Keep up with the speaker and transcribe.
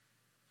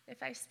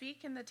If I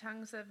speak in the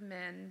tongues of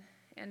men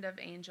and of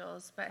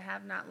angels, but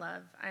have not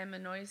love, I am a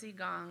noisy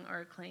gong or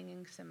a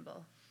clanging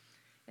cymbal.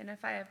 And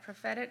if I have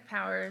prophetic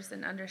powers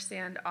and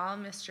understand all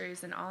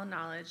mysteries and all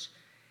knowledge,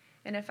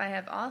 and if I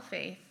have all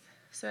faith,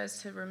 so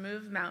as to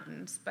remove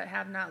mountains, but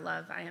have not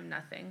love, I am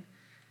nothing.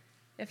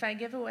 If I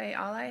give away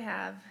all I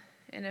have,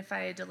 and if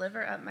I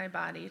deliver up my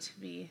body to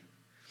be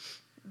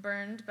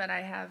burned, but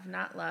I have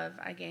not love,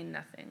 I gain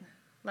nothing.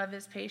 Love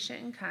is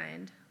patient and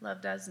kind.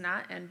 Love does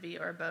not envy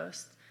or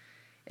boast.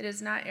 It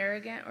is not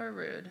arrogant or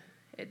rude.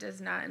 It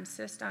does not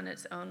insist on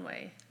its own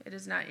way. It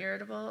is not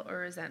irritable or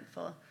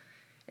resentful.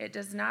 It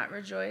does not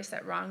rejoice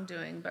at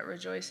wrongdoing, but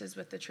rejoices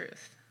with the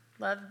truth.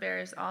 Love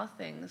bears all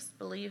things,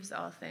 believes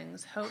all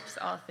things, hopes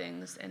all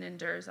things, and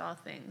endures all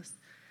things.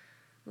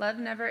 Love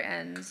never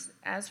ends.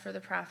 As for the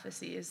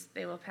prophecies,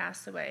 they will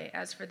pass away.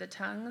 As for the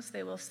tongues,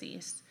 they will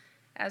cease.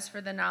 As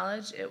for the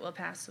knowledge, it will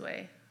pass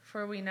away.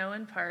 For we know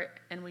in part,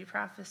 and we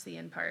prophesy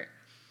in part.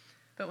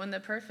 But when the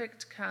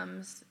perfect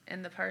comes,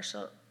 and the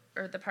partial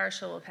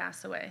will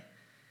pass away.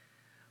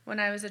 When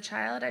I was a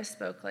child, I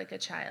spoke like a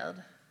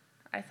child.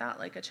 I thought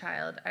like a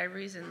child. I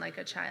reasoned like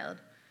a child.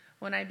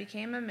 When I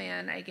became a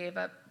man, I gave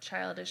up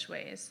childish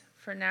ways.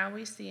 For now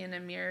we see in a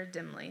mirror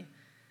dimly,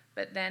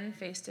 but then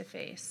face to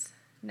face.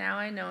 Now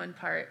I know in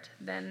part,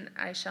 then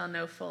I shall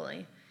know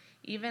fully,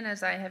 even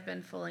as I have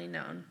been fully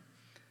known.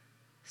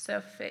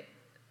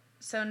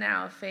 So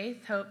now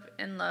faith, hope,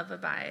 and love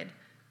abide,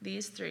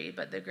 these three,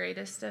 but the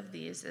greatest of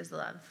these is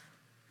love.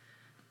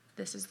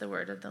 This is the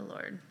word of the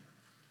Lord.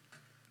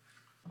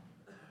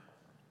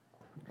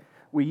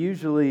 We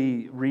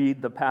usually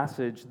read the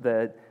passage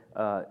that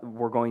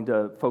we're going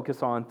to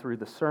focus on through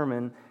the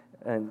sermon,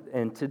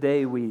 and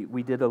today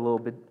we did a little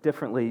bit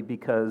differently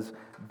because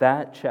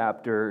that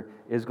chapter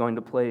is going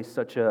to play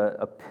such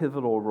a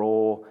pivotal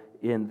role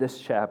in this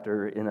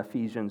chapter, in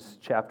Ephesians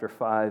chapter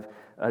 5.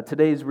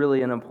 Today is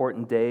really an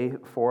important day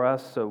for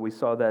us, so we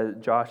saw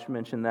that Josh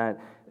mentioned that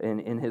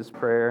in his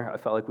prayer. I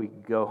felt like we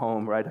could go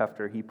home right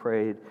after he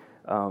prayed.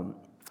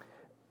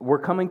 We're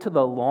coming to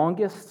the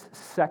longest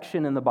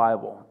section in the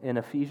Bible, in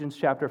Ephesians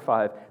chapter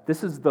 5.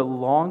 This is the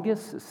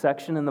longest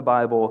section in the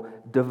Bible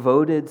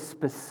devoted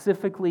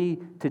specifically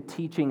to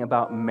teaching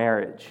about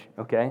marriage,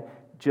 okay?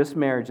 Just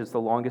marriage is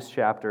the longest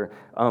chapter.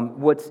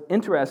 What's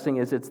interesting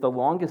is it's the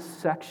longest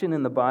section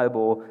in the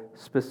Bible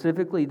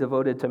specifically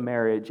devoted to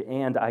marriage,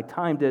 and I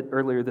timed it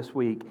earlier this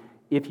week.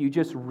 If you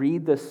just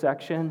read this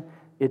section,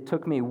 it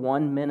took me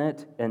 1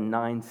 minute and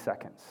 9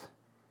 seconds.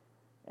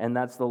 And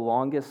that's the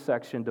longest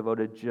section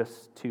devoted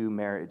just to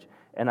marriage.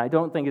 And I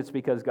don't think it's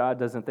because God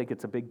doesn't think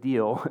it's a big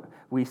deal.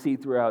 We see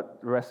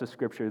throughout the rest of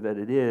Scripture that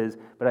it is,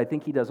 but I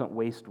think he doesn't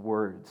waste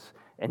words.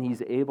 And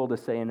he's able to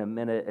say in 1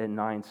 minute and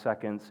 9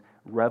 seconds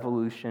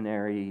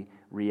revolutionary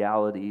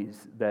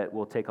realities that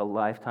will take a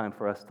lifetime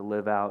for us to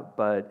live out,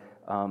 but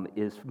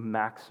is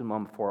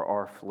maximum for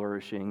our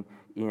flourishing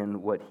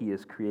in what he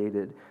has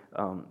created.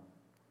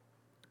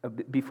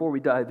 Before we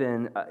dive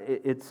in,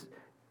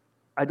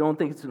 I don't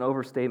think it's an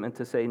overstatement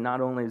to say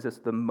not only is this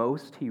the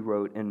most he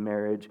wrote in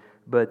marriage,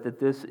 but that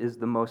this is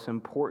the most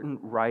important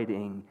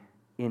writing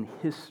in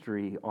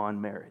history on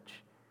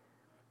marriage.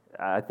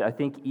 I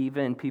think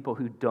even people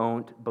who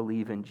don't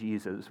believe in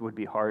Jesus would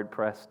be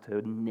hard-pressed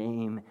to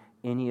name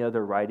any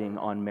other writing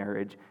on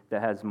marriage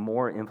that has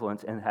more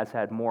influence and has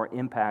had more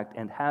impact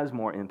and has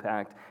more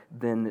impact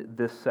than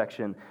this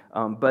section.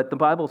 But the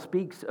Bible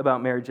speaks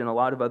about marriage in a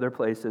lot of other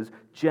places.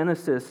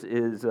 Genesis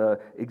is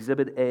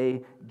Exhibit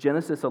A.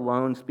 Genesis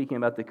alone, speaking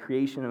about the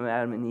creation of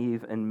Adam and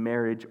Eve and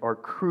marriage, are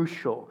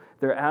crucial.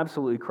 They're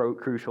absolutely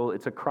crucial.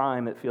 It's a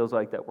crime, it feels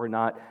like, that we're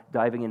not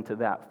diving into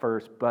that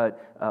first,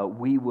 but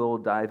we will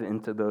dive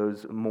into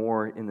those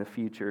more in the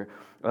future.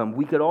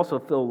 We could also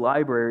fill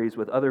libraries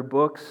with other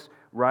books,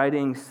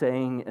 writing,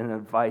 saying, and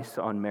advice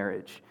on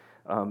marriage.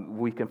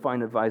 We can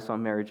find advice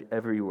on marriage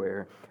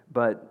everywhere,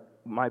 but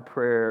my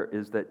prayer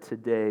is that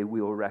today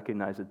we will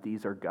recognize that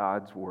these are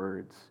God's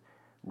words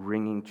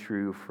ringing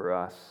true for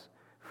us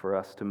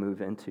to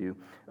move into.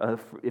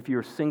 If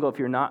you're single, if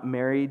you're not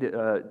married,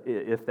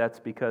 if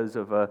that's because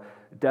of a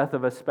death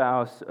of a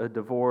spouse, a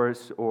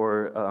divorce,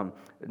 or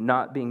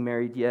not being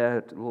married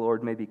yet, the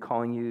Lord may be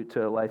calling you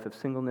to a life of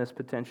singleness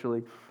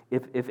potentially.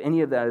 If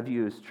any of that of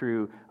you is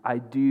true, I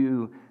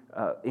do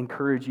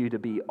encourage you to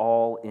be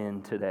all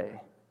in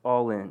today.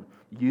 All in.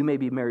 You may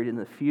be married in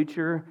the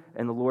future,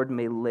 and the Lord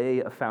may lay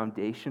a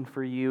foundation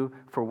for you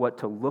for what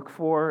to look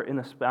for in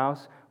a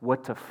spouse,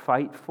 what to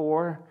fight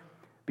for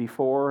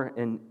before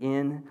and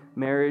in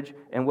marriage,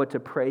 and what to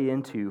pray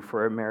into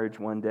for a marriage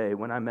one day.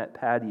 When I met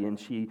Patty and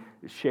she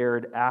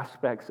shared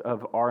aspects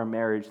of our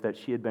marriage that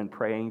she had been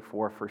praying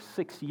for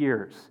 6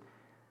 years,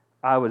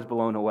 I was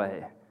blown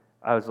away.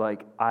 I was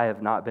like, I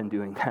have not been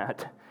doing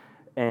that.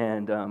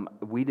 And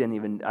we didn't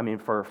even,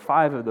 for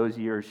 5 of those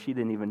years, she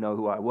didn't even know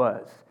who I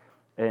was.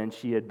 And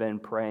she had been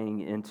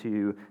praying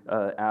into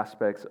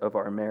aspects of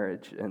our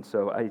marriage. And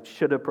so I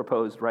should have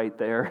proposed right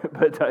there,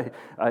 but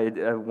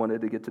I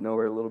wanted to get to know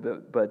her a little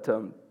bit. But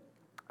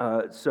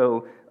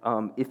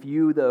if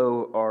you,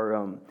 though,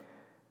 are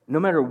No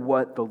matter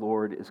what the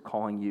Lord is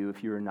calling you,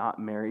 if you're not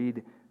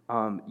married,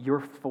 you're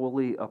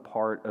fully a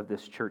part of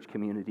this church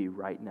community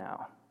right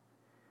now,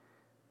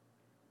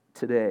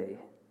 today.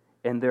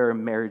 And there are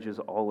marriages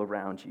all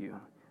around you.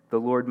 The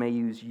Lord may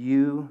use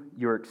you,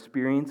 your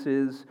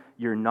experiences,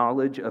 your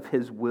knowledge of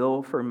His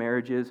will for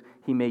marriages.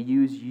 He may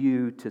use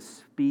you to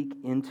speak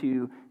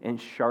into and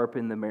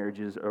sharpen the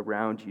marriages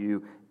around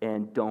you,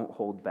 and don't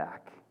hold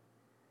back.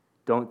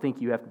 Don't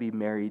think you have to be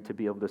married to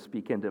be able to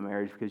speak into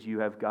marriage, because you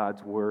have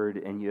God's word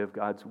and you have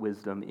God's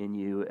wisdom in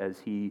you as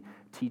He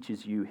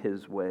teaches you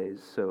His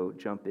ways. So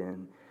jump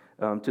in.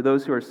 To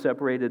those who are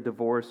separated,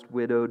 divorced,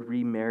 widowed,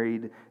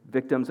 remarried,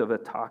 victims of a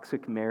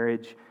toxic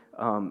marriage,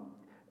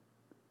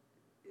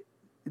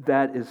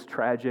 that is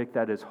tragic,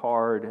 that is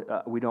hard.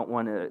 We don't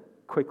want to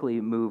quickly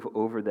move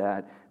over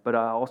that. But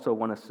I also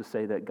want us to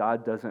say that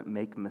God doesn't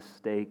make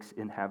mistakes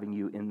in having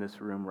you in this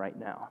room right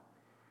now.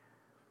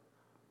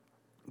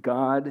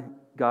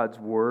 God's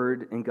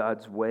word, and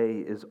God's way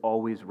is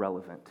always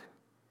relevant.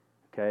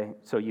 Okay?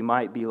 So you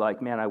might be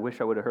like, man, I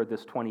wish I would have heard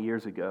this 20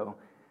 years ago.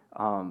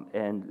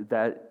 And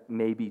that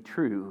may be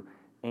true.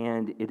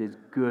 And it is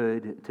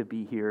good to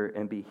be here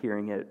and be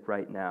hearing it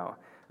right now.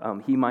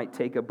 He might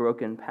take a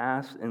broken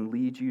past and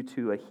lead you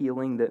to a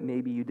healing that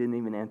maybe you didn't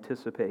even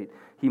anticipate.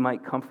 He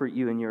might comfort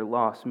you in your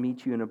loss,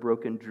 meet you in a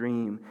broken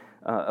dream.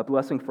 A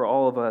blessing for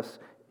all of us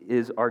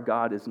is our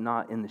God is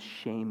not in the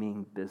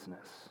shaming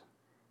business.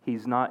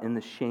 He's not in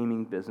the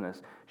shaming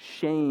business.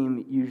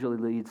 Shame usually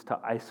leads to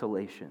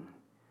isolation.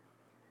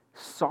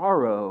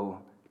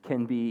 Sorrow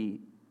can be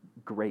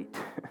great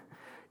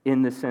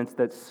in the sense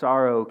that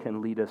sorrow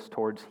can lead us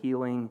towards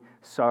healing.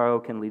 Sorrow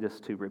can lead us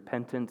to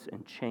repentance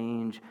and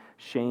change.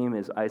 Shame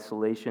is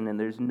isolation,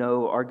 and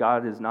our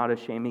God is not a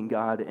shaming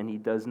God, and He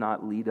does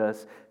not lead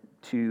us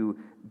to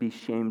be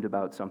shamed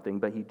about something,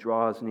 but He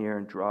draws near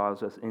and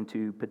draws us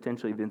into,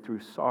 potentially even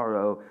through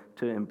sorrow,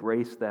 to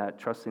embrace that,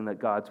 trusting that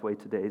God's way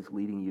today is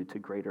leading you to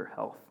greater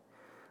health.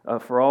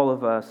 For all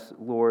of us,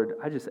 Lord,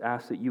 I just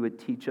ask that you would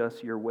teach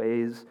us your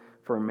ways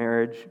for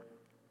marriage.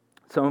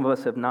 Some of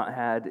us have not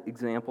had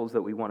examples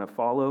that we want to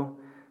follow.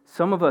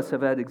 Some of us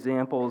have had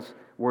examples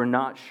we're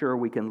not sure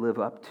we can live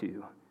up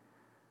to.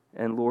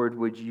 And Lord,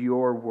 would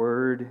your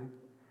word,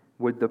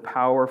 would the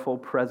powerful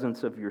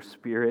presence of your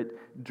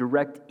Spirit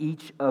direct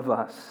each of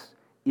us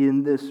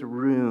in this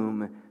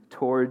room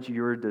towards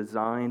your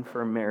design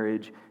for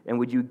marriage, and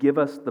would you give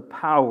us the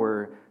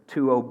power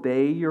to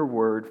obey your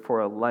word for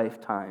a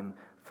lifetime,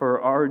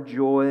 for our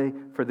joy,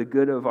 for the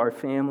good of our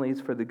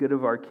families, for the good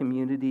of our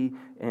community,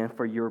 and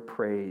for your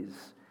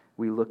praise.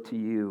 We look to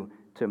you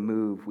to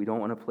move. We don't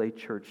want to play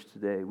church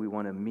today. We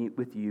want to meet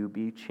with you,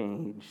 be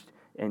changed,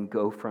 and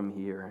go from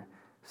here,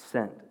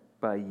 sent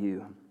by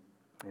you.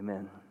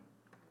 Amen.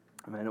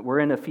 Amen. We're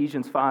in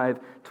Ephesians 5,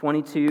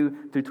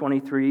 22 through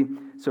 23.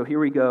 So here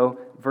we go.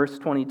 Verse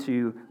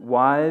 22,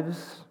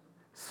 wives,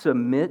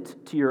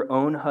 submit to your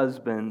own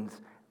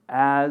husbands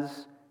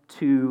as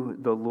to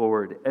the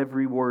Lord.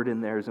 Every word in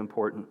there is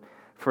important.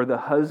 For the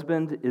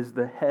husband is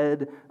the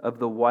head of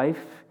the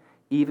wife,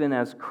 even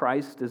as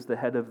Christ is the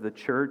head of the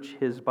church,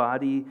 his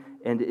body,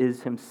 and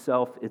is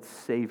himself its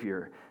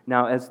Savior.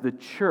 Now, as the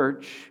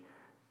church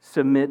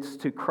submits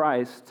to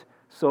Christ,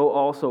 so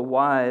also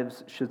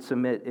wives should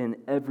submit in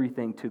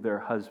everything to their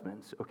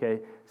husbands,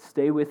 okay?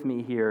 Stay with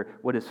me here.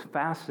 What is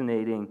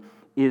fascinating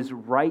is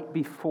right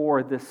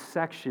before this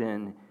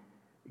section,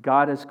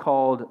 God has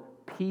called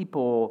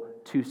people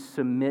to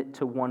submit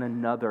to one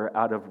another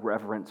out of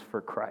reverence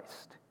for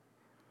Christ.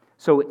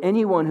 So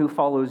anyone who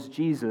follows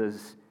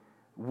Jesus,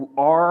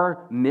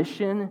 our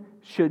mission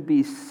should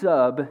be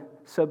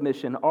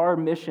submission. Our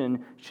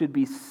mission should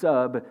be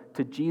sub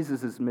to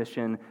Jesus'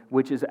 mission,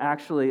 which is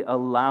actually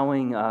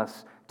allowing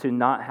us to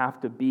not have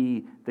to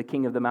be the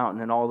king of the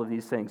mountain and all of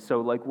these things.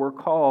 So we're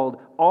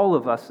called, all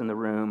of us in the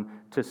room,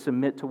 to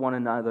submit to one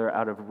another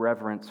out of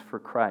reverence for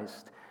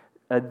Christ.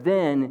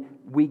 Then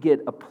we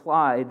get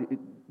applied.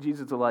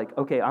 Jesus is like,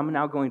 okay, I'm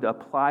now going to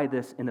apply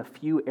this in a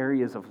few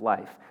areas of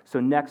life. So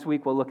next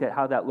week we'll look at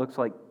how that looks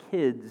like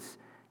kids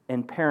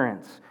and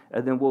parents,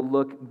 and then we'll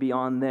look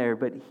beyond there.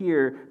 But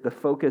here, the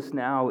focus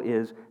now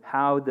is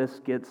how this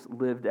gets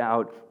lived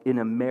out in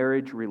a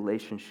marriage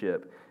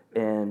relationship.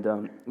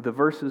 And the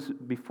verses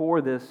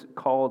before this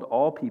called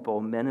all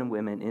people, men and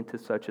women, into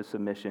such a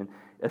submission.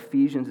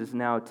 Ephesians is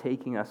now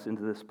taking us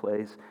into this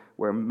place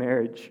where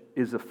marriage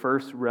is the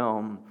first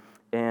realm,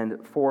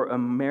 and for a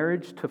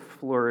marriage to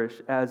flourish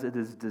as it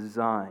is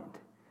designed.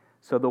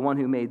 So the one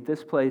who made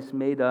this place,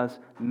 made us,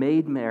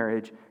 made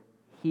marriage,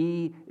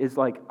 he is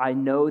like, I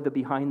know the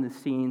behind the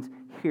scenes.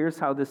 Here's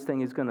how this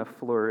thing is going to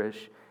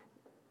flourish.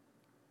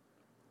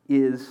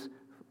 Is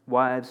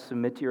wives,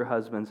 submit to your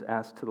husbands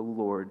as to the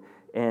Lord.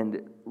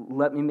 And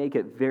let me make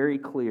it very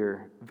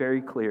clear,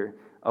 very clear.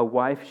 A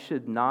wife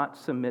should not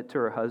submit to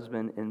her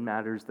husband in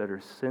matters that are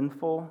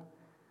sinful,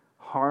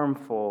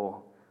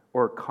 harmful,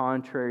 or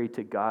contrary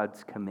to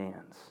God's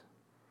commands.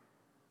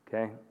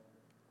 Okay?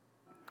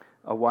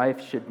 A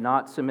wife should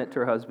not submit to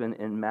her husband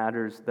in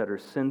matters that are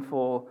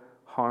sinful,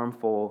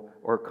 harmful,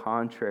 or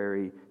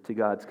contrary to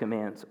God's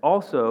commands.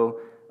 Also,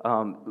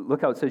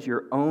 look how it says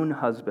your own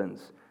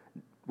husbands.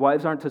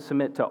 Wives aren't to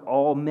submit to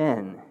all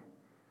men.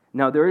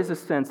 Now, there is a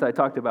sense that I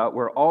talked about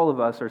where all of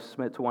us are to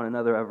submit to one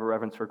another out of a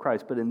reverence for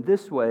Christ. But in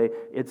this way,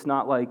 it's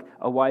not like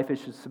a wife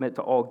should submit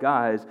to all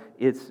guys.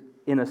 It's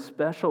in a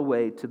special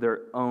way to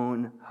their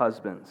own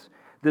husbands.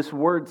 This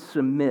word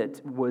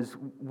submit was,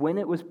 when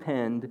it was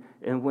penned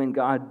and when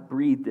God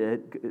breathed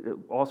it,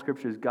 all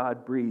scriptures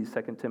God breathes,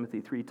 2 Timothy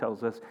 3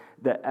 tells us,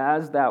 that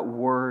as that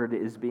word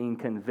is being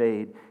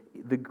conveyed,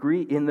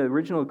 in the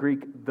original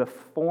Greek, the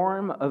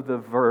form of the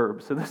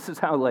verb, so this is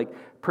how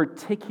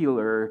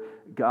particular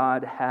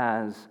God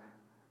has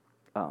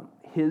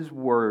His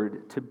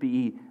word to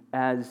be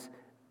as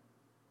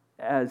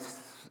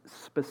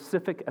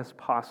specific as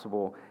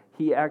possible.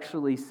 He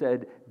actually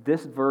said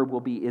this verb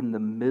will be in the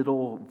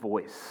middle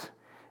voice.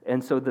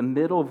 And so the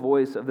middle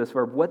voice of this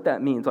verb, what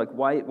that means,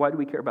 why do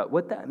we care about it?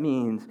 What that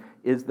means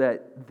is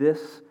that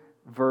this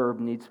verb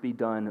needs to be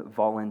done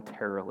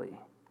voluntarily.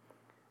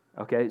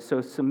 Okay,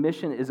 so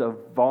submission is a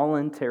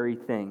voluntary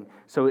thing.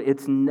 So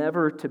it's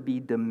never to be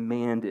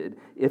demanded.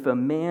 If a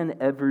man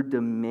ever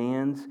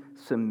demands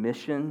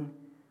submission,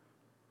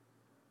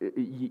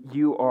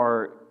 you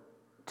are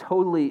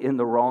totally in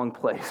the wrong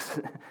place.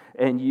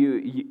 And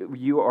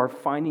you are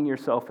finding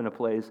yourself in a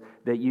place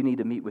that you need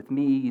to meet with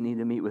me, you need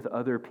to meet with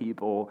other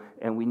people,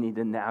 and we need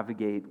to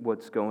navigate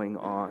what's going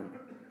on.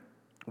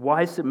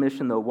 Why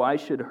submission, though? Why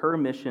should her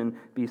mission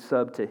be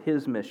sub to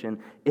his mission?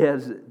 It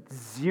has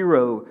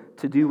zero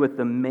to do with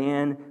the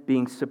man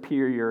being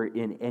superior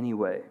in any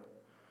way.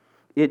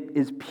 It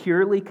is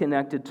purely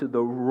connected to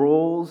the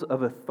roles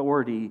of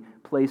authority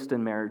placed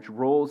in marriage,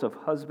 roles of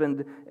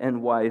husband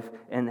and wife,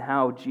 and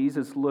how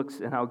Jesus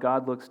looks and how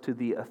God looks to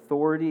the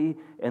authority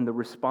and the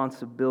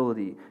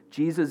responsibility.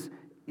 Jesus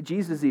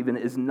even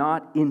is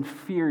not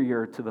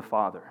inferior to the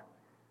Father,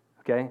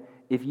 okay?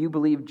 If you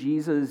believe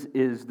Jesus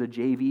is the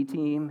JV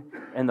team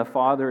and the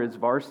Father is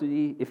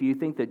varsity, if you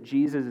think that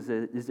Jesus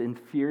is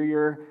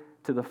inferior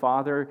to the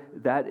Father,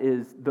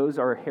 those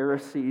are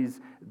heresies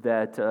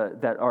that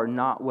are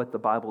not what the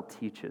Bible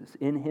teaches.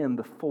 In Him,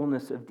 the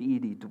fullness of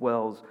deity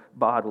dwells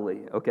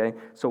bodily, okay?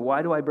 So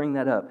why do I bring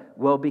that up?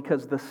 Well,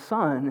 because the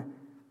Son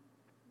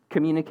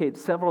communicates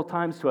several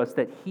times to us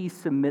that He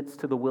submits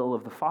to the will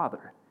of the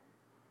Father.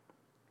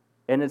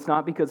 And it's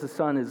not because the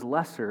Son is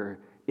lesser,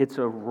 it's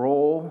a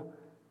role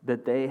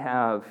that they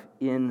have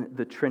in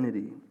the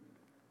Trinity.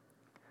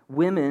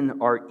 Women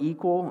are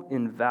equal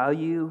in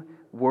value,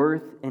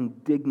 worth,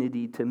 and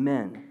dignity to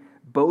men.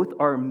 Both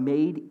are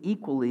made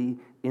equally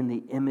in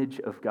the image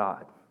of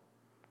God.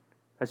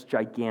 That's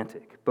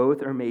gigantic.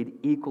 Both are made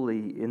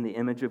equally in the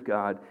image of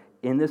God.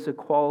 In this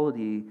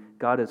equality,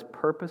 God has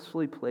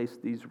purposefully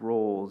placed these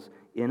roles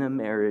in a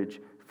marriage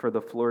for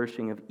the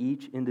flourishing of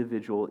each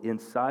individual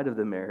inside of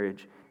the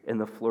marriage and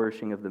the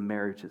flourishing of the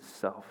marriage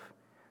itself.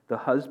 The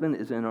husband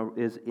is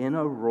in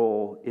a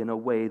role in a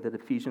way that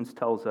Ephesians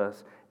tells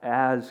us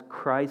as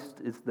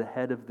Christ is the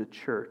head of the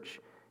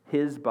church,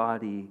 His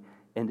body,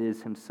 and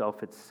is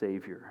Himself its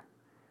Savior.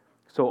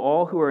 So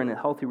all who are in a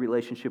healthy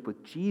relationship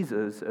with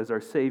Jesus as our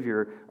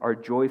Savior are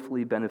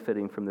joyfully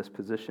benefiting from this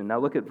position. Now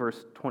look at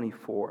verse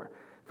 24.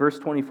 Verse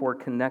 24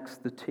 connects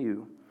the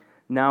two.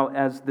 Now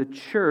as the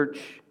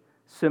church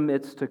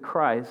submits to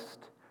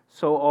Christ,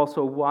 so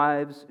also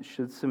wives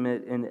should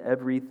submit in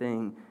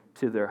everything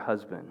to their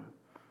husband.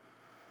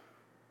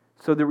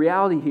 So the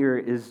reality here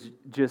is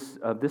just,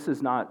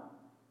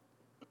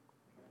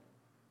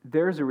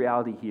 there's a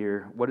reality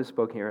here, what is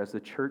spoken here, as the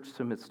church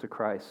submits to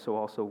Christ, so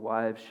also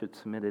wives should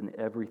submit in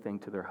everything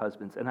to their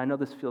husbands. And I know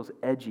this feels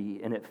edgy,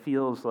 and it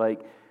feels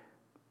like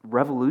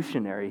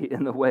revolutionary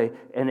in the way,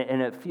 and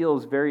it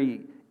feels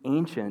very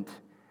ancient,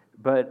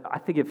 but I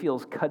think it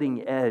feels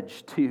cutting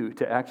edge too,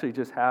 to actually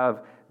just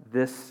have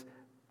this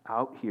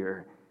out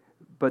here.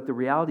 But the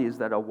reality is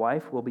that a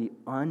wife will be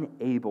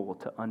unable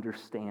to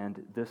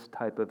understand this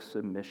type of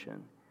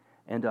submission,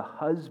 and a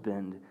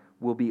husband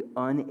will be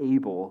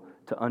unable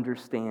to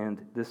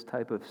understand this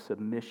type of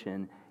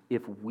submission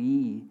if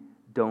we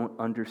don't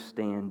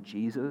understand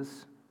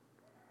Jesus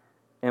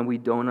and we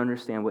don't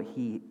understand what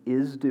He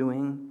is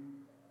doing,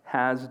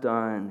 has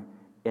done,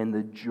 and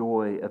the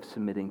joy of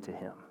submitting to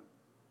Him.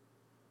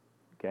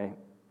 Okay?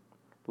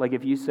 Like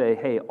if you say,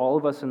 hey, all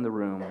of us in the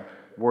room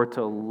were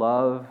to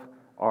love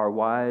our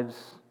wives,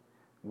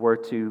 were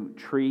to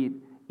treat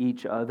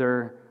each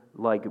other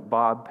like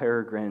Bob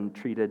Peregrine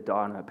treated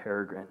Donna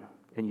Peregrine,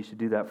 and you should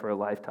do that for a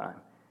lifetime.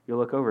 You'll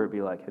look over and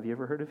be like, have you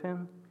ever heard of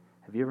him?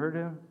 Have you ever heard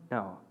of him?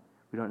 No,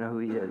 we don't know who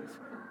he is.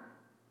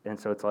 And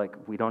so it's like,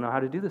 we don't know how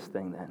to do this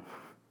thing then.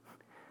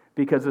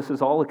 Because this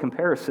is all a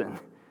comparison.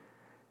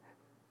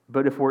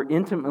 But if we're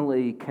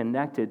intimately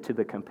connected to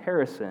the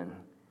comparison,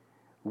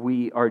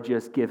 we are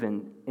just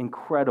given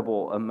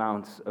incredible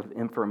amounts of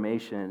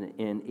information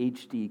in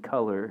HD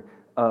color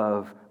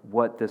of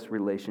what this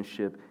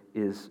relationship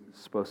is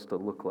supposed to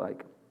look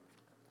like.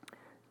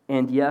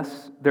 And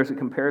yes, there's a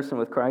comparison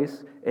with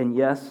Christ, and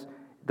yes,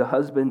 the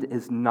husband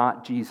is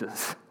not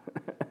Jesus.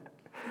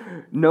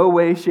 No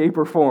way, shape,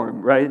 or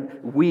form,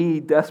 right? We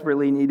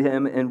desperately need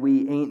him, and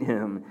we ain't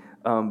him.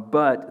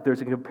 But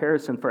there's a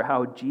comparison for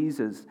how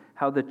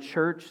the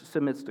church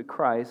submits to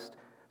Christ,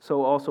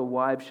 so also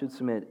wives should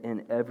submit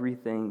in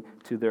everything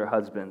to their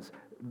husbands.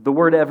 The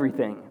word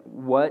everything,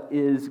 what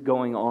is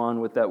going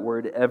on with that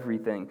word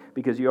everything?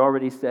 Because you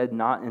already said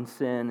not in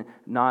sin,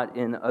 not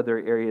in other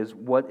areas.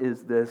 What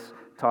is this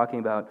talking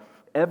about?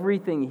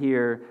 Everything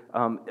here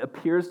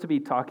appears to be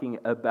talking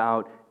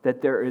about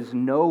that there is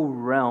no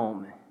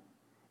realm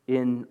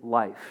in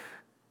life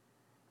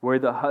where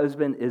the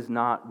husband is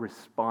not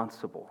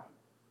responsible.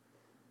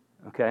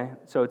 Okay?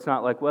 So it's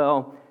not like,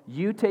 well,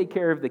 you take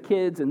care of the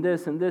kids and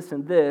this and this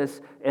and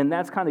this, and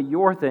that's kind of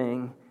your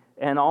thing,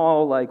 and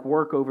I'll like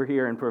work over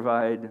here and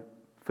provide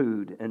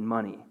food and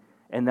money,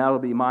 and that'll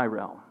be my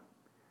realm.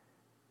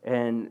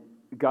 And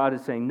God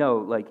is saying, no,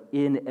 like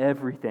in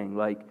everything,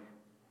 like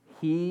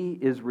he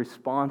is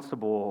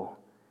responsible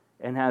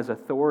and has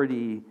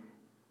authority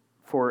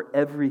for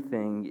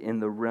everything in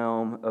the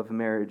realm of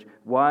marriage.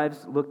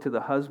 Wives, look to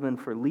the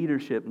husband for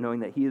leadership, knowing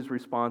that he is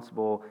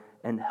responsible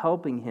and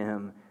helping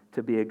him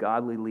to be a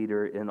godly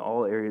leader in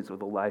all areas of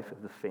the life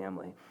of the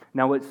family.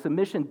 Now, what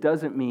submission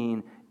doesn't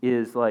mean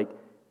is like,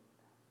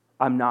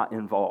 I'm not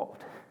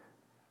involved.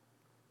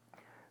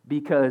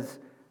 Because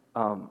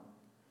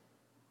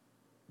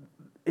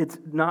it's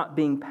not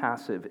being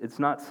passive. It's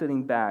not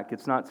sitting back.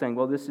 It's not saying,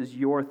 well, this is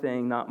your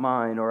thing, not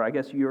mine, or I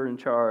guess you're in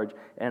charge,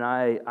 and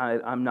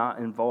I'm not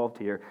involved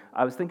here.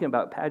 I was thinking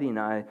about Patty and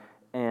I,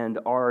 and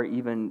are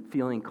even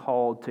feeling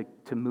called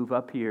to move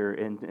up here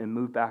and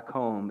move back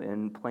home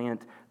and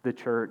plant the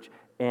church.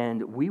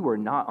 And we were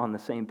not on the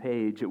same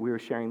page. We were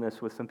sharing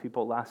this with some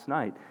people last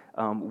night.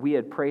 We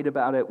had prayed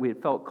about it. We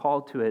had felt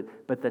called to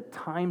it. But the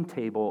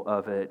timetable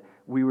of it,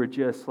 we were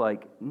just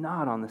like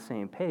not on the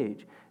same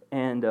page.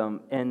 And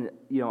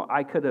you know,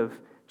 I could have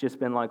just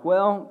been like,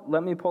 well,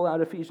 let me pull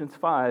out Ephesians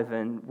 5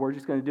 and we're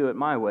just going to do it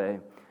my way.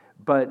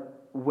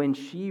 But when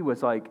she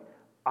was like,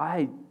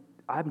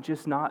 I'm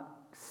just not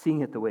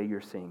seeing it the way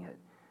you're seeing it,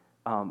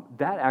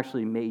 that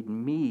actually made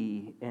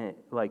me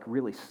like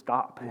really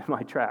stop in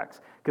my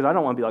tracks, because I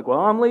don't want to be like, well,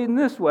 I'm leading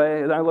this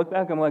way, and I look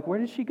back, I'm like, where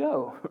did she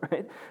go?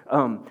 Right?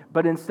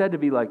 But instead to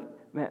be like,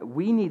 man,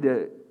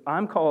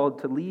 I'm called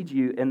to lead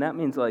you, and that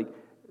means like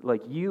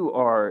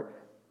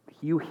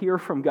you hear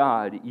from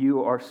God,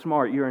 you are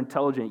smart, you're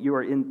intelligent, you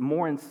are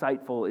more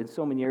insightful in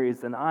so many areas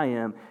than I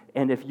am,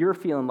 and if you're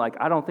feeling like,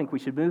 I don't think we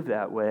should move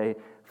that way,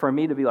 for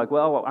me to be like,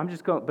 well, I'm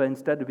just going, but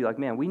instead to be like,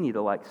 man, we need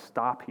to like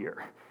stop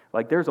here.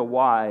 Like there's a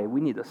why,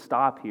 we need to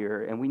stop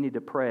here, and we need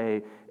to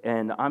pray,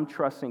 and I'm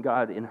trusting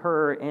God in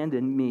her and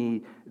in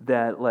me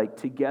that like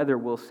together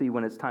we'll see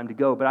when it's time to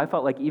go. But I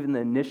felt like even the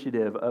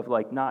initiative of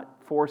like not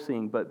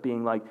forcing, but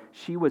being like,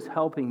 she was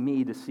helping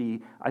me to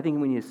see, I think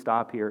we need to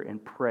stop here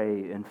and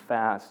pray and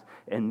fast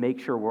and make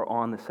sure we're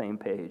on the same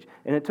page.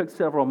 And it took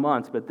several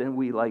months, but then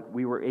we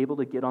were able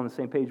to get on the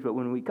same page. But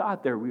when we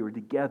got there, we were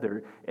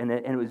together, and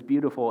it was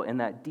beautiful. And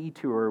that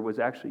detour was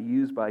actually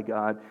used by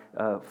God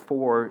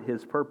for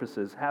his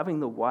purposes.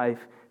 Having the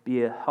wife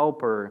be a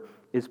helper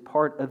is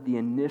part of the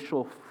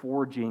initial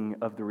forging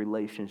of the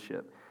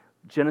relationship.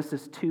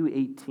 Genesis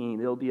 2:18,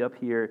 it'll be up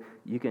here.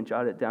 You can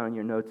jot it down in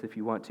your notes if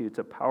you want to. It's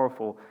a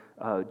powerful,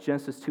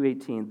 Genesis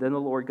 2:18. Then the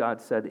Lord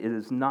God said, it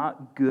is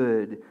not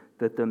good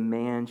that the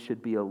man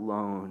should be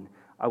alone.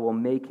 I will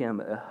make him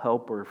a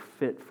helper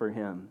fit for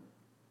him.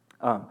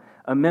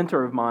 A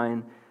mentor of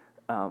mine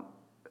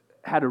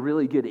had a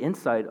really good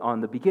insight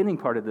on the beginning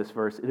part of this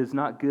verse. It is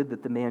not good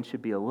that the man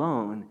should be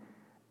alone.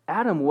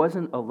 Adam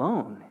wasn't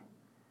alone.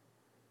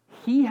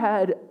 He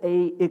had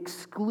an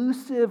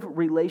exclusive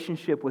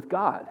relationship with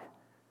God.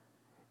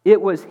 It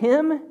was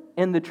him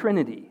and the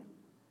Trinity.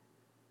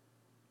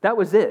 That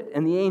was it,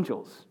 and the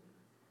angels.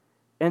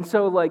 And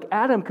so, like,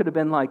 Adam could have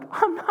been like,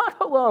 I'm not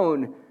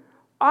alone.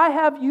 I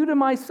have you to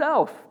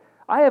myself.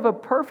 I have a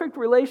perfect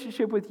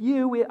relationship with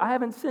you. I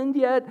haven't sinned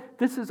yet.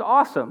 This is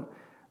awesome.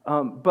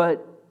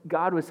 But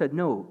God was said,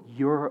 no,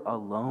 you're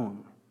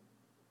alone.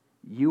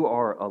 You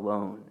are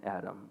alone,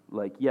 Adam.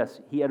 Like, yes,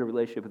 he had a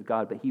relationship with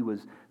God, but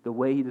the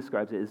way he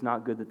describes it is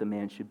not good that the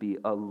man should be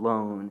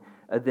alone.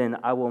 Then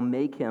I will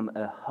make him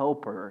a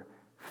helper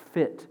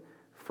fit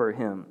for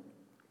him.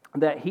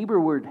 That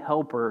Hebrew word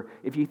helper,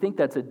 if you think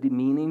that's a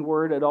demeaning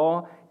word at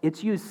all,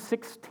 it's used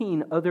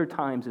 16 other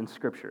times in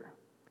Scripture.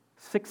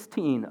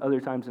 16 other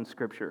times in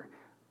Scripture.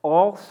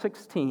 All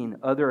 16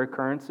 other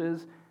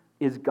occurrences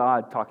is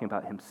God talking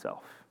about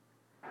himself.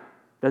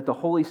 That the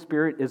Holy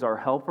Spirit is our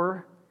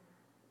helper.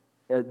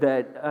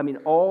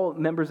 All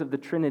members of the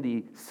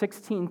Trinity,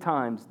 16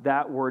 times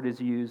that word is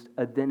used,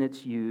 and then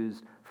it's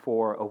used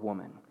for a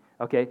woman.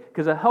 Okay?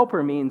 Because a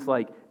helper means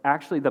like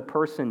actually the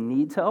person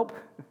needs help,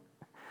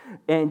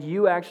 and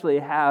you actually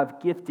have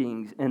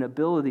giftings and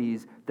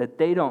abilities that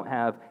they don't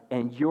have,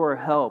 and your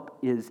help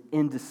is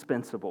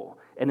indispensable.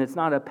 And it's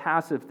not a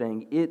passive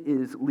thing, it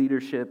is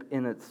leadership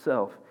in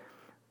itself.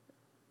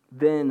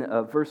 Then,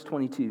 verse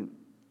 22,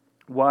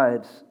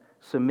 wives,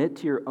 submit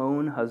to your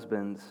own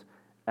husbands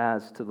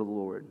as to the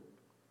Lord.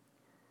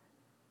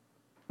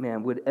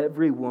 man, would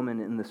every woman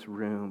in this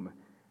room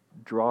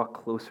draw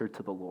closer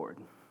to the Lord?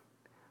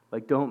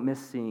 Like, don't miss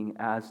seeing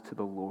as to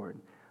the Lord.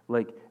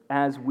 Like,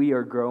 as we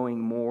are growing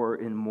more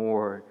and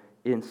more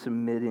in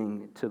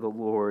submitting to the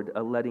Lord,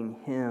 letting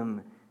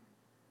Him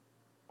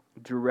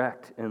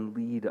direct and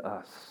lead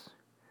us,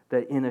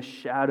 that in a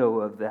shadow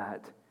of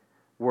that,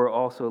 we're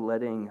also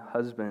letting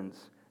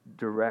husbands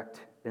direct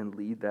and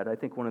lead that. I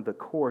think one of the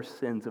core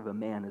sins of a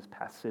man is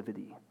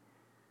passivity.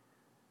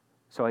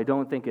 So I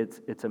don't think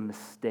it's a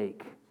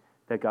mistake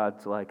that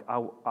God's like, I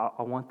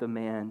want the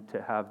man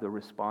to have the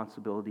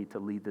responsibility to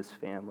lead this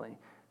family,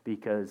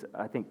 because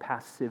I think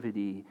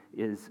passivity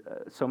is,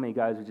 so many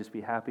guys would just be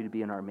happy to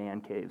be in our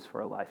man caves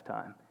for a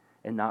lifetime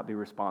and not be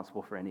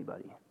responsible for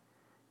anybody.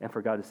 And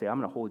for God to say, I'm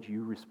going to hold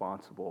you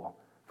responsible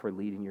for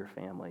leading your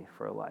family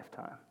for a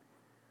lifetime.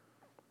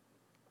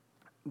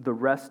 The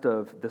rest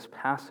of this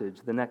passage,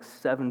 the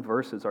next 7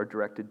 verses, are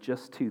directed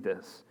just to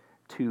this,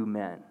 to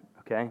men,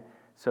 okay?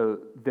 So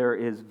there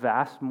is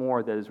vast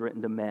more that is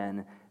written to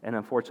men, and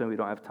unfortunately we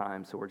don't have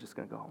time, so we're just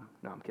going to go home.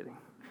 No, I'm kidding.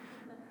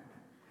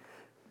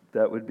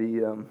 That would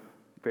be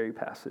very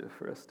passive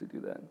for us to do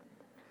that.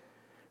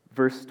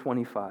 Verse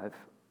 25,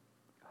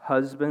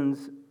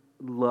 husbands,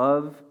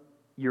 love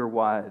your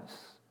wives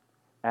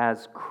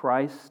as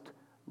Christ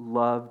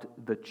loved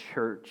the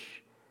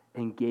church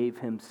and gave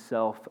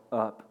himself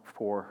up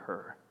for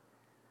her.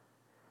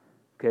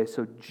 Okay,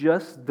 so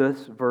just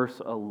this verse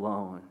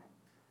alone,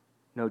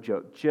 no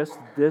joke, just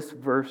this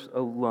verse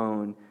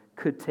alone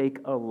could take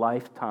a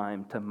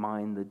lifetime to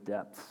mine the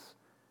depths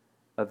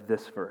of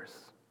this verse.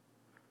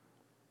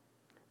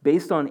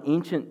 Based on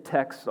ancient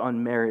texts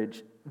on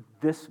marriage,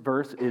 this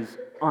verse is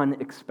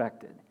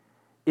unexpected.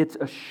 It's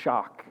a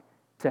shock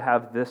to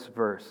have this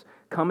verse.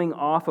 Coming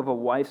off of a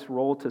wife's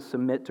role to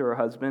submit to her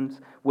husband,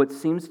 what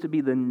seems to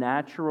be the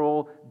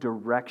natural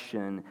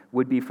direction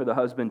would be for the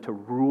husband to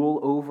rule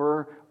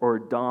over or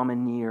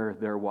domineer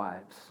their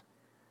wives.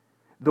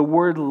 The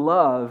word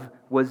love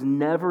was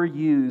never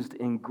used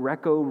in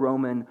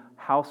Greco-Roman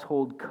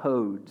household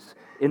codes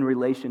in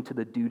relation to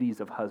the duties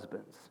of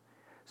husbands.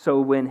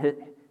 So when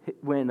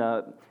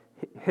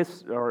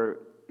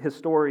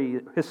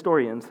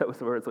historians, that was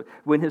the word,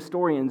 when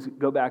historians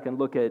go back and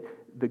look at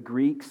the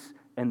Greeks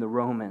and the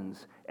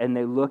Romans, and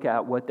they look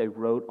at what they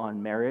wrote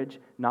on marriage,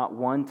 not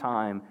one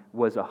time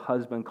was a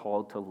husband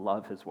called to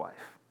love his wife.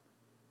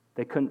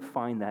 They couldn't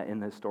find that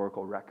in the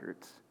historical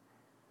records.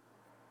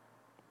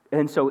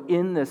 And so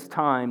in this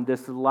time,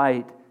 this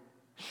light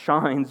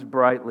shines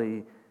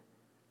brightly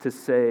to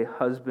say,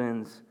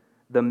 husbands,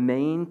 the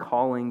main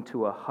calling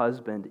to a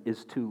husband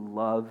is to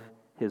love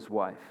his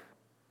wife.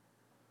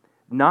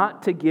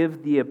 Not to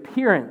give the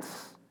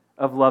appearance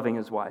of loving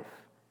his wife.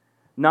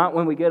 Not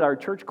when we get our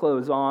church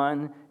clothes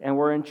on and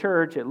we're in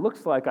church, it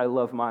looks like I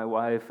love my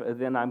wife,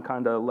 then I'm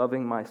kind of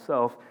loving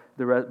myself,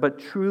 but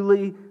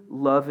truly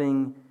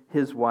loving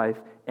his wife.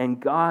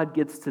 And God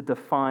gets to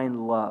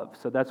define love.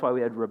 So that's why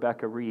we had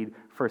Rebecca read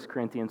 1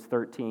 Corinthians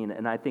 13,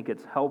 and I think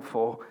it's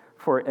helpful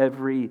for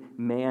every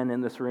man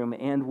in this room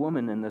and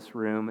woman in this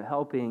room,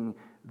 helping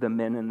the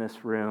men in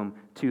this room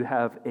to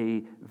have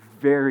a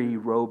very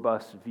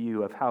robust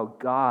view of how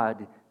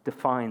God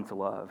defines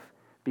love,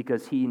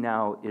 because he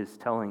now is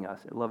telling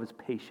us love is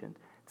patient,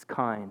 it's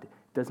kind,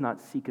 does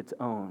not seek its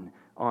own.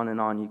 On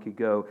and on you could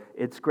go.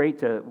 It's great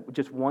to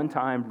just one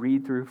time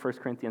read through 1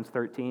 Corinthians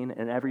 13,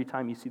 and every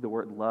time you see the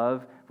word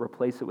love,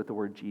 replace it with the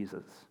word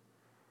Jesus.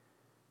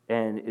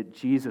 And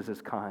Jesus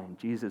is kind,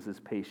 Jesus is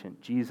patient,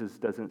 Jesus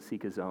doesn't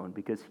seek his own,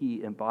 because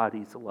he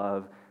embodies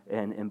love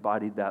and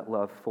embodied that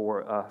love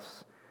for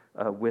us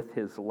with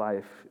his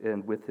life,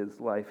 and with his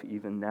life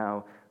even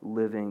now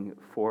living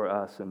for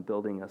us and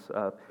building us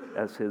up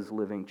as his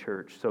living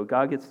church. So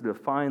God gets to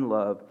define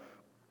love.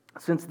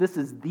 Since this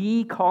is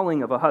the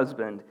calling of a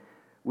husband,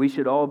 we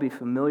should all be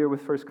familiar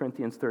with 1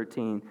 Corinthians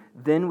 13.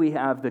 Then we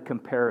have the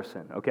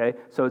comparison, okay?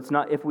 So it's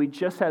not, if we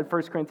just had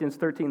 1 Corinthians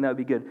 13, that would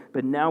be good.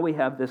 But now we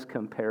have this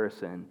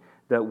comparison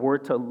that we're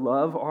to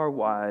love our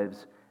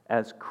wives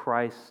as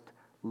Christ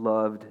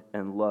loved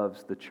and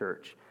loves the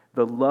church.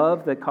 The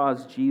love that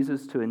caused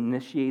Jesus to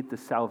initiate the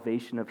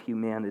salvation of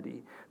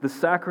humanity. The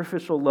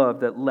sacrificial love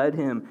that led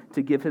him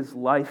to give his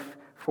life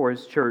for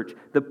his church.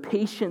 The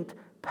patient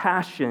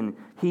passion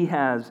he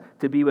has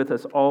to be with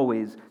us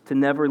always, to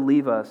never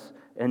leave us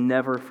and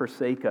never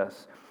forsake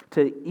us,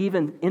 to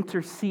even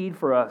intercede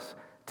for us,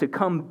 to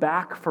come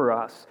back for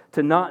us,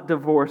 to not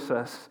divorce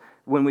us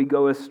when we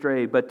go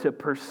astray, but to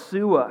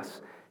pursue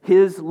us,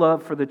 his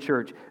love for the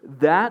church.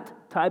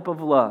 That type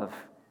of love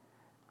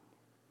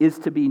is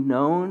to be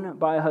known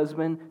by a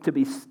husband, to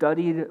be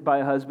studied by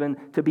a husband,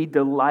 to be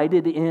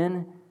delighted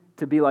in,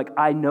 to be like,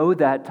 I know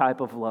that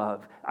type of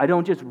love. I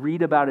don't just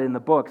read about it in the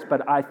books,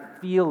 but I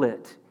feel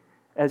it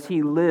as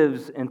he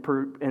lives and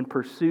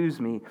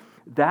pursues me.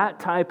 That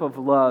type of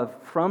love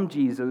from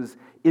Jesus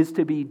is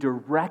to be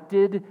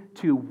directed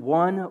to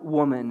one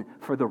woman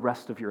for the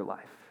rest of your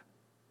life.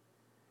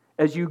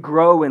 As you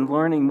grow in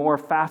learning more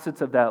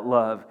facets of that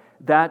love,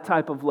 that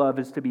type of love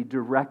is to be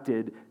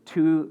directed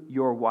to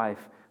your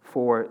wife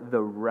for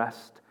the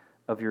rest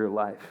of your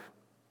life.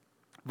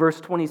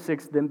 Verse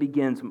 26 then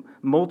begins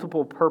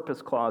multiple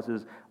purpose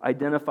clauses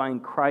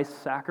identifying Christ's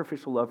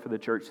sacrificial love for the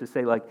church to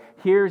say, like,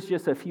 here's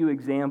just a few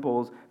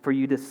examples for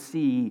you to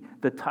see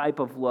the type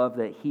of love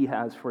that he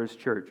has for his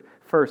church.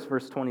 First,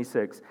 verse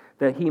 26,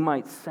 that he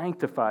might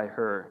sanctify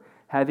her,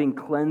 having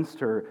cleansed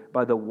her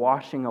by the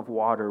washing of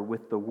water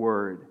with the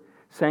word.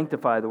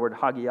 Sanctify, the word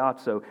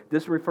hagiazo,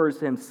 this refers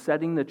to him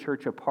setting the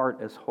church apart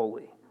as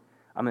holy.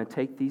 I'm going to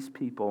take these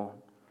people,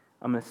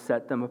 I'm going to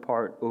set them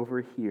apart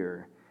over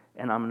here,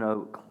 and I'm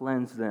going to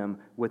cleanse them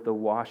with the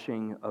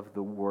washing of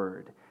the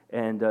word.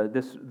 And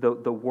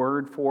the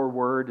word for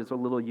word is a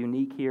little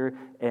unique here,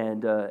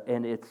 and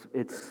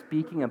it's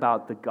speaking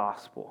about the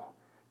gospel,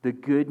 the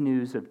good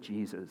news of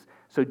Jesus.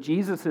 So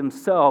Jesus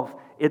himself,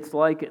 it's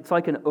like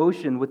an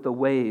ocean with the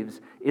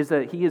waves, is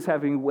that he is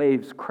having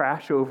waves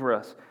crash over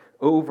us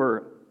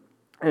over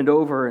and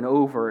over and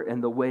over,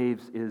 and the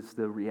waves is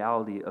the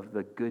reality of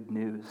the good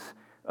news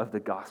of the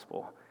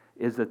gospel,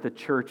 is that the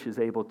church is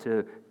able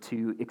to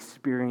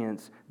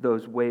experience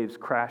those waves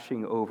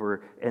crashing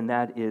over, and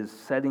that is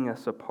setting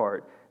us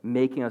apart,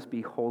 making us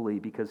be holy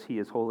because he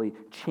is holy,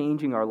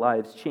 changing our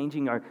lives,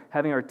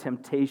 having our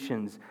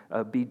temptations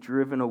be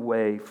driven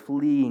away,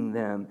 fleeing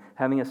them,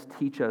 having us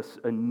teach us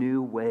a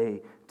new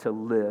way to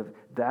live.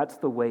 That's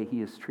the way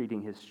he is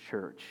treating his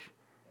church,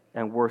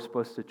 and we're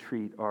supposed to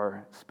treat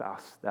our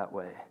spouse that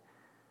way.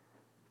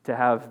 To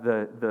have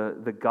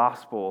the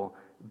gospel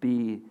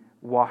be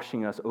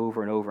washing us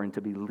over and over, and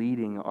to be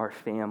leading our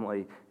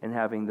family and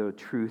having the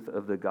truth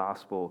of the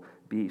gospel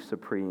be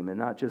supreme, and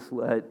not just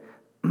let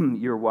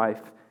your wife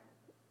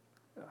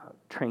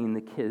train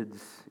the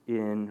kids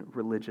in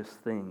religious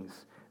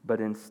things, but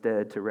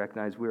instead to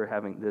recognize we're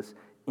having this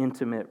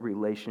intimate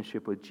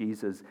relationship with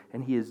Jesus,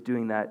 and he is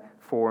doing that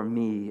for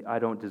me. I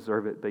don't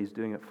deserve it, but he's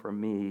doing it for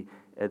me,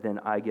 and then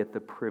I get the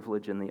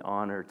privilege and the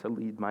honor to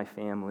lead my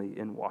family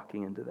in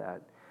walking into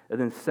that. And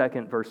then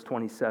second, verse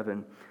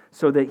 27,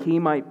 so that he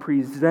might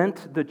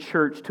present the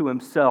church to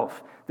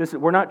himself.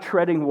 We're not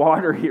treading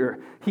water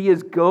here. He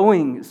is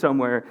going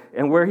somewhere,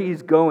 and where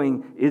he's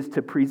going is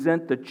to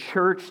present the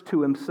church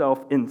to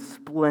himself in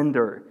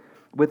splendor,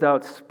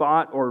 without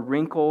spot or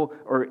wrinkle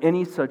or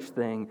any such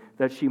thing,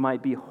 that she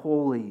might be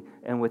holy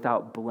and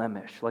without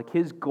blemish. Like,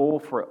 his goal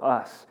for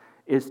us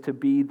is to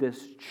be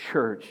this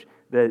church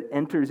that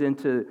enters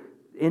into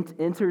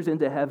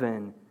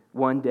heaven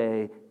one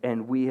day,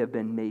 and we have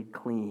been made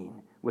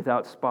clean,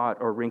 without spot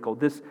or wrinkle.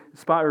 This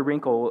spot or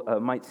wrinkle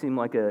might seem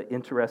like an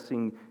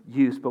interesting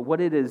use, but what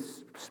it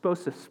is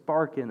supposed to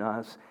spark in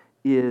us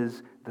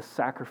is the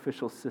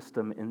sacrificial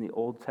system in the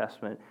Old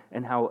Testament,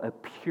 and how a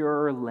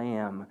pure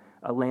lamb,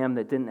 a lamb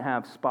that didn't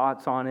have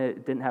spots on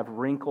it, didn't have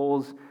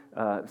wrinkles.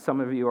 Some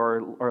of you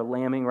are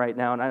lambing right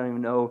now, and I don't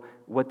even know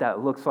what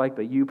that looks like,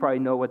 but you probably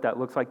know what that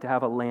looks like, to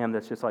have a lamb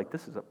that's just like,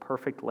 this is a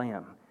perfect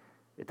lamb.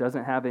 It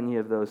doesn't have any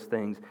of those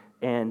things.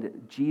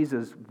 And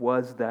Jesus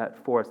was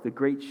that for us. The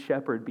great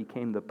shepherd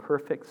became the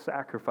perfect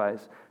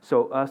sacrifice,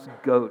 so us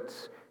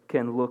goats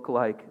can look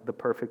like the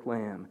perfect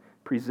lamb,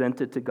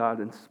 presented to God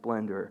in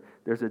splendor.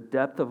 There's a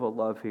depth of a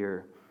love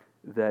here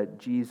that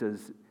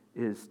Jesus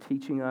is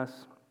teaching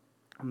us,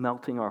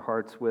 melting our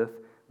hearts with,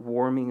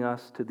 warming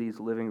us to these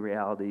living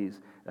realities,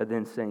 and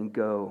then saying,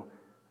 go,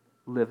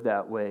 live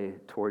that way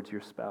towards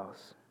your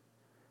spouse.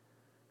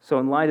 So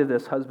in light of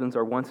this, husbands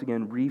are once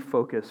again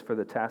refocused for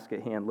the task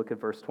at hand. Look at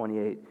verse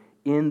 28.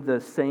 In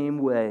the same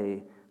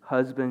way,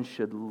 husbands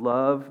should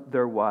love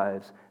their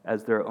wives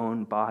as their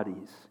own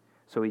bodies.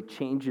 So he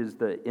changes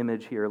the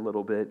image here a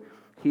little bit.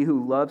 He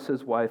who loves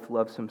his wife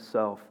loves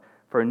himself.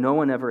 For no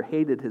one ever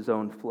hated his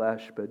own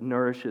flesh, but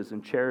nourishes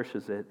and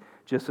cherishes it,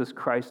 just as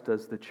Christ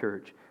does the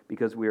church,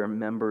 because we are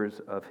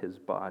members of his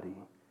body.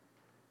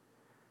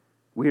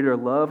 We are to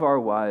love our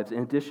wives.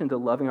 In addition to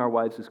loving our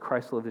wives as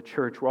Christ loved the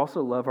church, we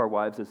also love our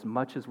wives as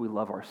much as we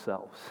love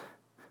ourselves.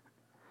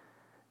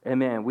 And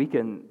man, we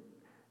can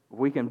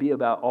be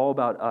all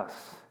about us.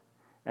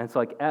 And it's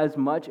like, as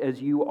much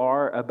as you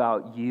are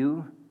about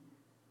you,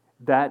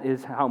 that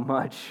is how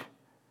much,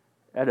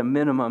 at a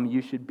minimum,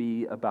 you should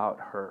be about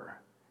her,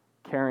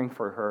 caring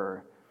for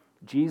her.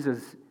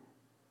 Jesus,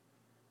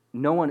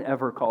 no one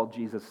ever called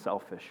Jesus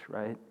selfish,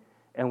 right?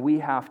 And we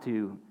have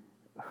to,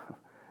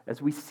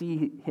 as we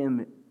see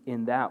him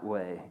in that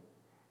way,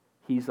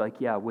 he's like,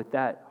 yeah, with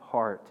that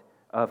heart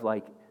of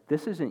like,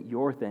 this isn't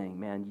your thing,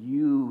 man.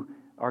 You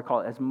are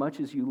called, as much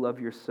as you love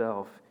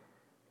yourself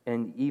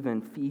and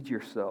even feed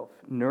yourself,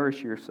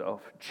 nourish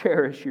yourself,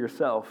 cherish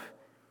yourself,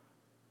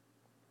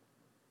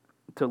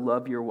 to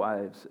love your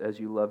wives as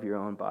you love your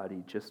own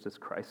body, just as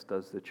Christ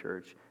does the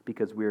church,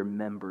 because we are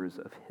members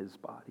of his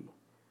body.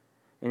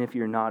 And if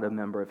you're not a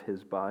member of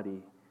his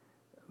body,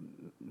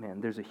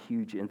 man, there's a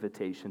huge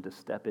invitation to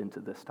step into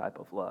this type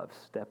of love,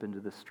 step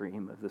into the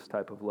stream of this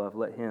type of love.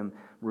 Let him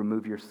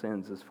remove your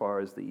sins as far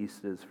as the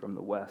east is from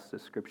the west,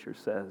 as Scripture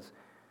says.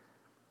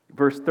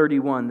 Verse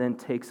 31 then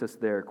takes us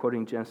there,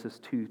 quoting Genesis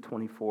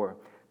 2:24.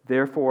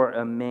 Therefore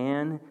a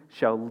man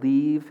shall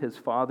leave his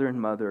father and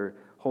mother,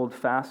 hold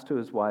fast to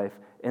his wife,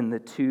 and the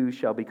two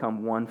shall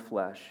become one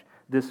flesh.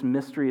 This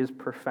mystery is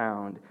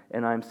profound,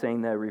 and I'm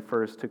saying that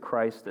refers to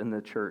Christ and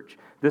the church.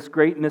 This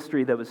great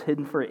mystery that was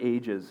hidden for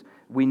ages.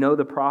 We know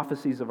the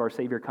prophecies of our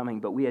Savior coming,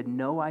 but we had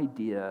no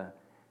idea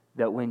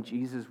that when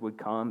Jesus would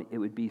come, it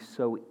would be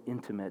so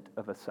intimate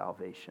of a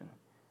salvation.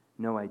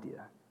 No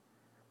idea.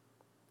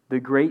 The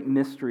great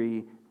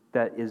mystery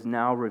that is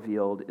now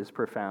revealed is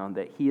profound,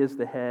 that he is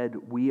the head,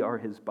 we are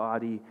his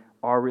body.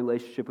 Our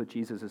relationship with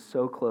Jesus is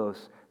so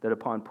close that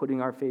upon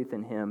putting our faith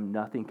in him,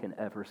 nothing can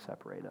ever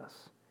separate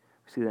us.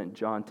 We see that in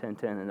John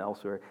 10:10 and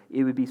elsewhere.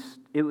 It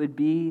would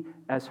be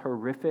as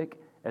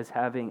horrific as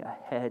having a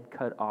head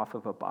cut off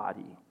of a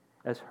body,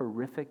 as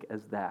horrific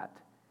as that,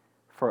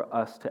 for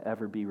us to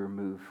ever be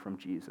removed from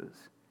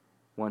Jesus.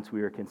 Once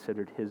we are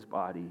considered his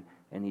body,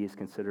 and he is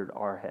considered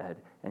our head,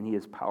 and he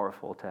is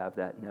powerful to have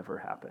that never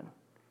happen.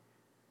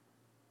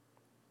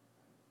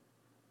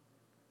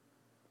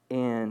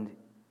 And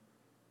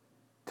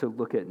to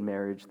look at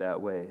marriage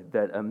that way,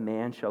 that a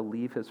man shall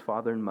leave his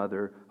father and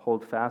mother,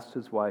 hold fast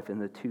his wife,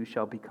 and the two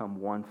shall become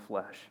one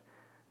flesh.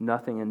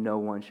 Nothing and no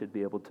one should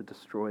be able to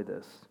destroy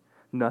this.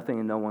 Nothing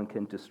and no one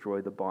can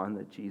destroy the bond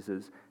that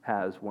Jesus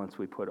has once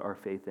we put our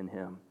faith in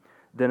him.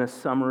 Then a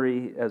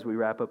summary as we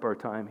wrap up our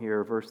time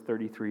here, verse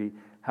 33.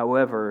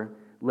 However,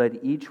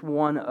 let each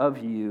one of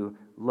you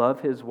love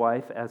his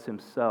wife as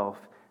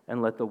himself,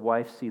 and let the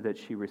wife see that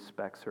she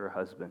respects her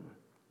husband.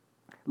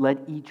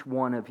 Let each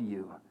one of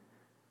you.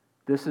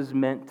 This is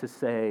meant to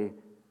say,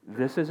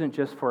 this isn't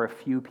just for a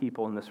few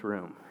people in this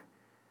room.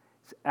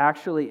 It's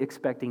actually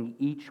expecting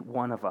each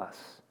one of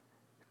us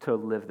to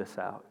live this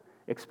out.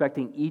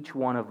 Expecting each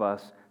one of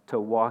us to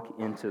walk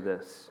into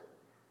this.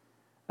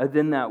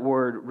 Then that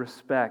word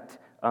respect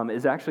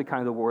is actually kind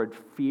of the word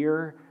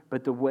fear,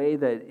 but the way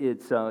that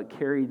it's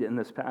carried in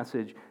this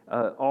passage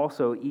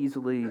also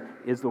easily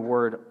is the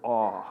word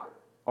awe.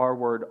 Our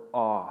word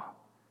awe.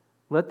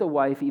 Let the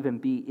wife even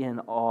be in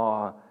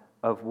awe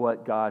of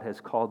what God has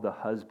called the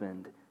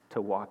husband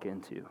to walk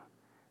into,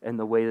 and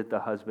the way that the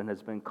husband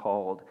has been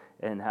called,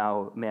 and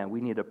how, man, we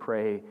need to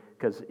pray,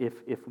 because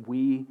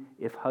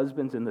if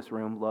husbands in this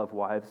room love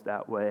wives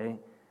that way,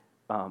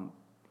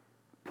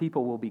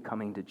 people will be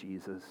coming to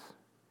Jesus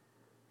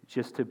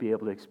just to be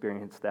able to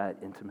experience that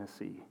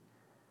intimacy.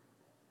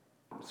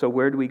 So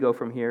where do we go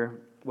from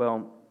here?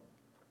 Well,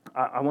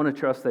 I want to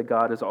trust that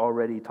God has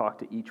already talked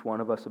to each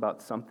one of us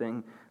about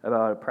something,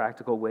 about a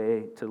practical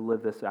way to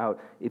live this out.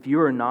 If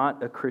you are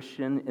not a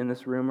Christian in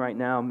this room right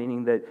now,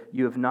 meaning that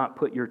you have not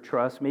put your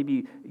trust,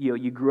 maybe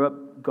you grew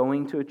up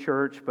going to a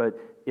church, but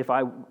if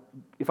I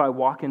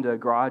walk into a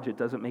garage, it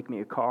doesn't make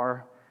me a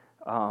car.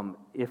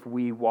 If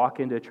we walk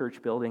into a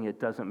church building, it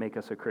doesn't make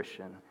us a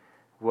Christian.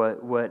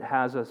 What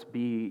has us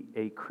be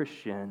a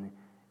Christian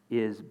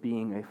is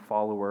being a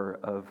follower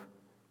of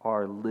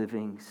our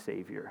living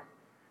Savior.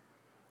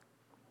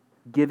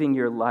 Giving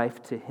your life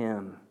to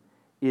him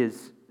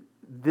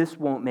this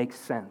won't make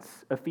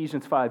sense.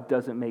 Ephesians 5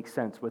 doesn't make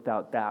sense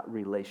without that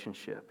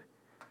relationship.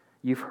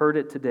 You've heard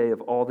it today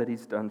of all that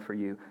he's done for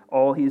you,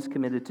 all he's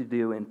committed to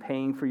do in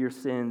paying for your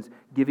sins,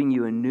 giving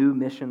you a new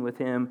mission with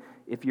him.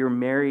 If you're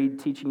married,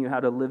 teaching you how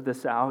to live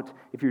this out.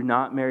 If you're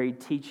not married,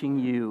 teaching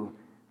you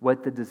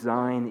what the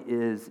design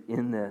is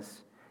in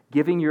this.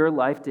 Giving your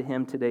life to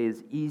him today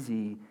is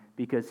easy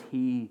because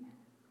he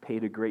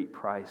paid a great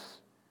price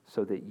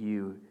so that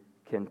you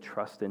can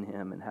trust in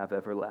him and have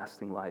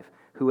everlasting life.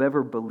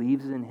 Whoever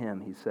believes in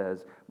him, he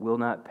says, will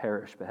not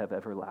perish but have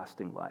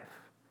everlasting life.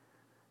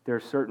 There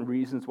are certain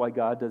reasons why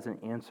God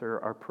doesn't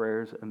answer our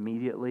prayers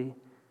immediately.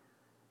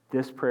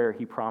 This prayer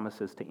he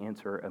promises to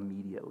answer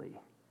immediately,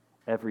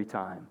 every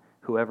time.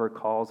 Whoever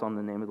calls on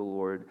the name of the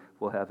Lord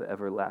will have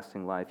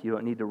everlasting life. You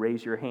don't need to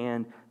raise your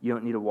hand. You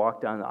don't need to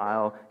walk down the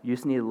aisle. You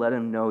just need to let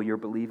him know you're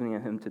believing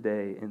in him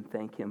today and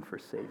thank him for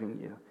saving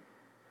you.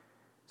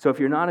 So if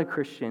you're not a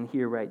Christian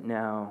here right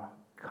now,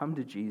 come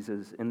to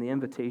Jesus. And the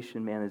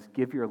invitation, man, is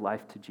give your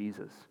life to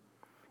Jesus.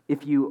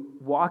 If you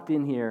walked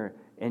in here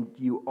and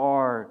you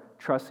are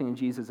trusting in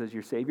Jesus as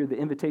your Savior, the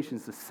invitation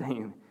is the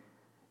same.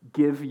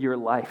 Give your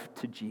life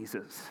to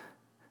Jesus.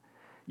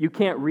 You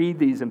can't read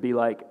these and be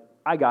like,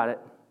 I got it.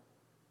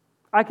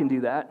 I can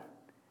do that.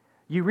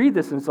 You read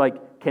this and it's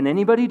like, can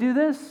anybody do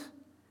this?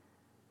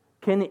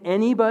 Can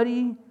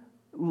anybody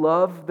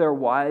love their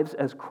wives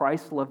as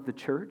Christ loved the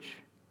church?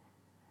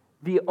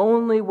 The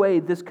only way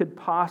this could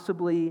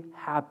possibly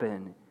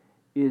happen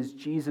is,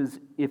 Jesus,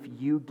 if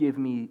you give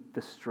me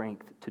the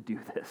strength to do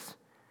this.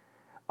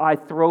 I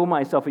throw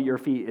myself at your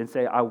feet and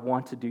say, I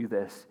want to do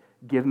this.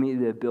 Give me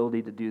the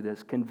ability to do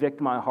this.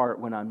 Convict my heart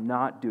when I'm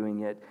not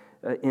doing it.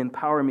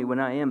 Empower me when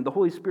I am. The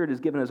Holy Spirit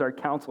is given as our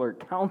counselor.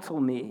 Counsel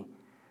me.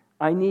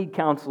 I need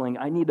counseling.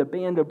 I need a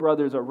band of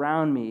brothers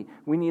around me.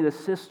 We need a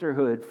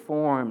sisterhood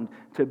formed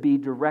to be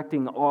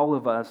directing all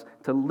of us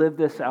to live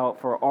this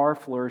out for our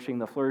flourishing,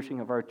 the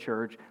flourishing of our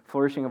church,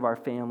 flourishing of our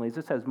families.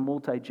 This has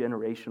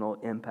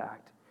multi-generational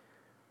impact.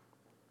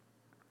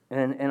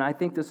 And I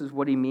think this is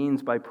what he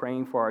means by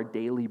praying for our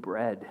daily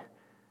bread,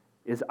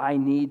 is I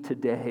need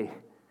today,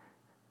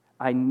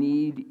 I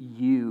need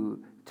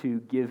you to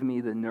give me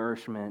the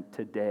nourishment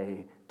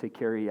today to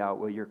carry out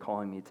what you're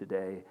calling me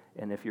today.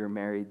 And if you're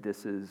married,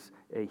 this is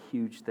a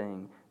huge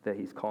thing that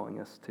he's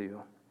calling us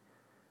to.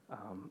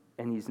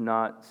 And he's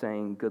not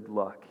saying good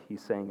luck.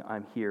 He's saying,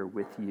 I'm here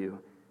with you.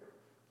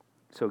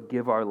 So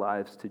give our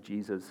lives to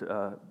Jesus.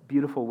 A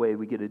beautiful way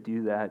we get to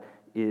do that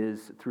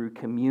is through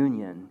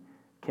communion.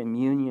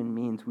 Communion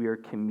means we are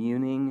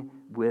communing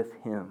with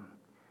him.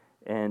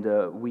 And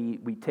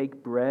we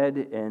take bread,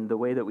 and the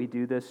way that we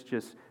do this,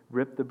 just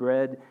rip the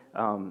bread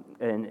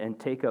and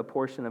take a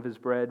portion of his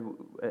bread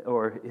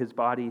or his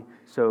body.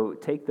 So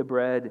take the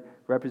bread,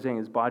 representing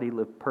his body,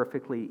 live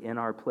perfectly in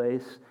our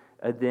place.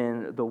 And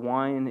then the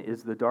wine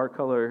is the dark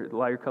color, the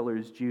lighter color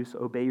is juice.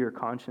 Obey your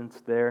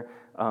conscience there,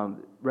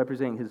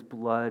 representing his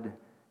blood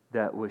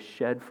that was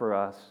shed for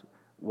us,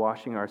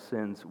 washing our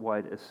sins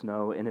white as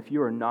snow. And if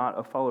you are not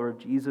a follower of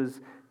Jesus,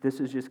 this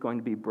is just going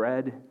to be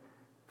bread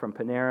from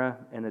Panera,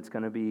 and it's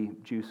going to be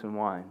juice and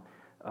wine.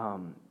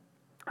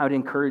 I would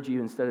encourage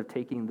you, instead of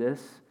taking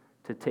this,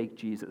 to take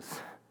Jesus.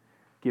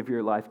 Give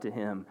your life to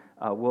him.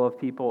 We'll have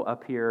people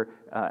up here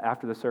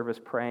after the service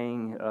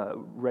praying,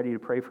 ready to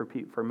pray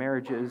for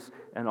marriages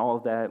and all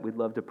of that. We'd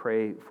love to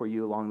pray for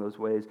you along those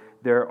ways.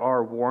 There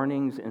are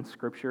warnings in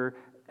Scripture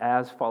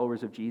as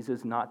followers of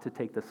Jesus not to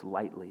take this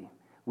lightly.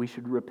 We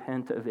should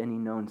repent of any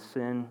known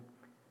sin.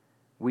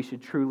 We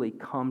should truly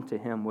come to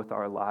him with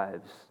our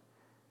lives.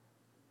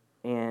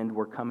 And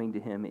we're coming to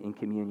him in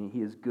communion.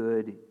 He is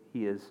good.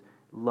 He is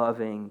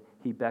loving.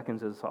 He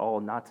beckons us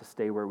all not to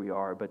stay where we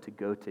are, but to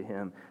go to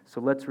him.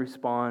 So let's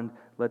respond.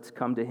 Let's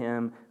come to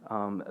him.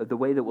 The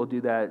way that we'll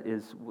do that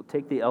is we'll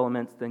take the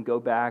elements, then go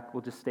back.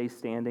 We'll just stay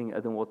standing,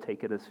 and then we'll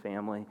take it as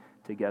family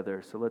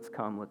together. So let's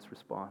come. Let's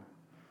respond.